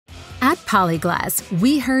At Polyglass,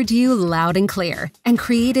 we heard you loud and clear and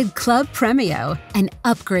created Club Premio, an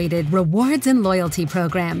upgraded rewards and loyalty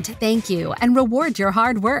program to thank you and reward your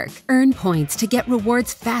hard work. Earn points to get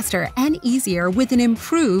rewards faster and easier with an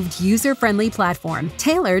improved user-friendly platform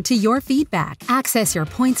tailored to your feedback. Access your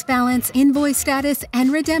points balance, invoice status,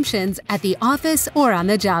 and redemptions at the office or on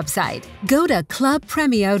the job site. Go to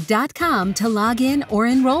clubpremio.com to log in or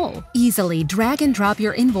enroll. Easily drag and drop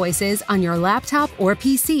your invoices on your laptop or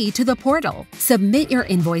PC to the portal. Submit your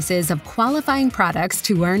invoices of qualifying products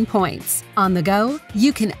to earn points. On the go,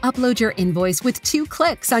 you can upload your invoice with 2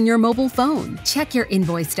 clicks on your mobile phone. Check your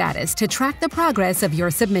invoice status to track the progress of your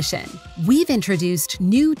submission. We've introduced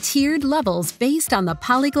new tiered levels based on the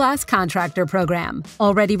Polyglass Contractor Program.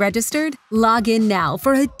 Already registered? Log in now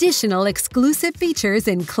for additional exclusive features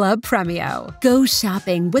in Club Premio. Go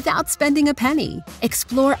shopping without spending a penny.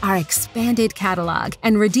 Explore our expanded catalog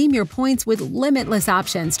and redeem your points with limitless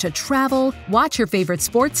options to travel, watch your favorite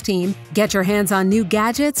sports team, get your hands on new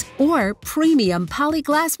gadgets, or premium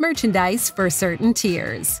Polyglass merchandise for certain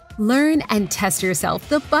tiers. Learn and test yourself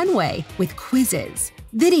the fun way with quizzes,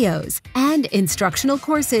 videos, and instructional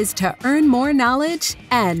courses to earn more knowledge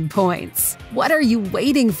and points. What are you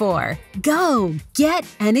waiting for? Go, get,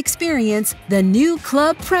 and experience the new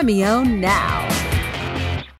Club Premio now.